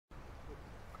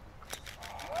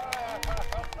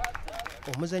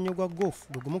Omuzannyo gwa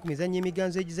golf gwe gumu ku mizannyo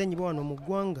emiganzo egizannyibwa wano mu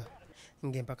ggwanga,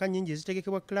 ng'empaka nnyingi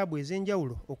zitegekebwa klabu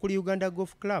ez'enjawulo okuli Uganda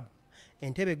Golf Club,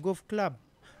 Entebbe Golf Club,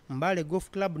 Mbale Golf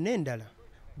Club n'endala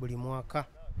buli mwaka.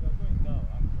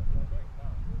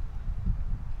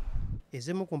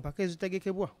 Ezimu ku mpaka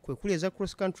ezitegekebwa kwe kuli eza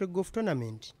Cross Country Golf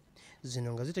Tournament,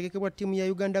 zino nga zitegekebwa ttiimu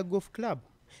ya Uganda Golf Club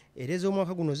era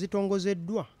ez'omwaka guno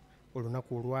zitongozeddwa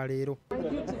olunaku olwaleero.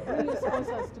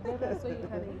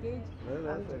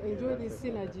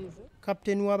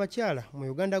 Kapiteeni w'abakyala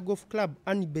mu Uganda Golf Club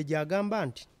Annie agamba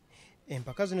nti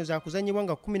empaka zino zaakuzannyibwa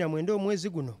nga 19 omwezi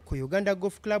guno ku Uganda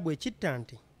Golf Club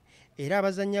ekittante era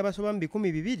abazannyi abasoba mu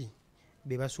 200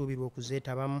 be basuubirwa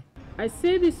okuzeetabamu. I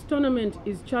say this tournament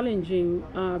is challenging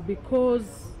because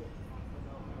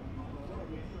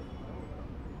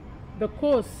the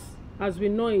course as we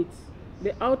know it,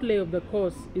 the outlay of the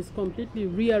course is completely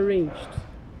rearranged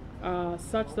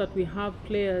such that we have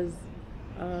players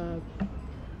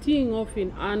teeing off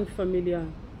in unfamiliar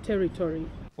territory.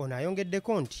 Ono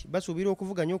ayongeddeko nti basuubira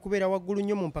okuvuganya okubeera waggulu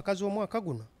nnyo mu mpaka z'omwaka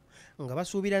guno nga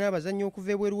basuubira n'abazannyi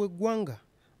okuva ebweru w'eggwanga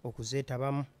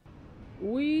okuzeetabamu.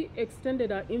 We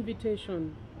extended our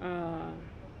invitation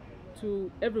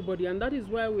to everybody, and that is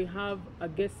why we have a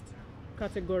guest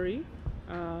category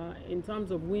in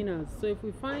terms of winners. So if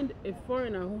we find a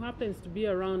foreigner who happens to be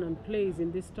around and plays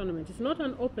in this tournament, it's not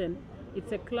an open,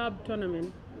 it's a club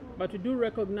tournament, but we do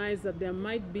recognize that there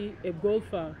might be a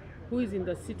golfer who is in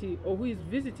the city or who is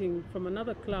visiting from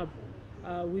another club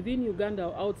within Uganda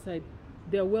or outside.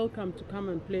 They're welcome to come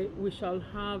and play. We shall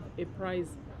have a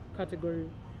prize category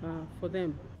for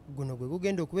them. Guno gwe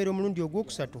gugenda okubeera omulundi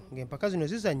ogwokusatu ng'empaka zino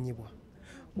zizannyibwa,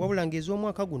 wabula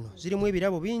ng'ez'omwaka guno zirimu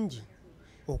ebirabo bingi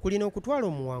okulina okutwala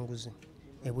omuwanguzi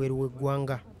ebweru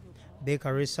w'eggwanga.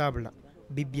 Beka Resabla,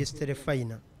 BBS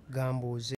Telefina, Gambuuze.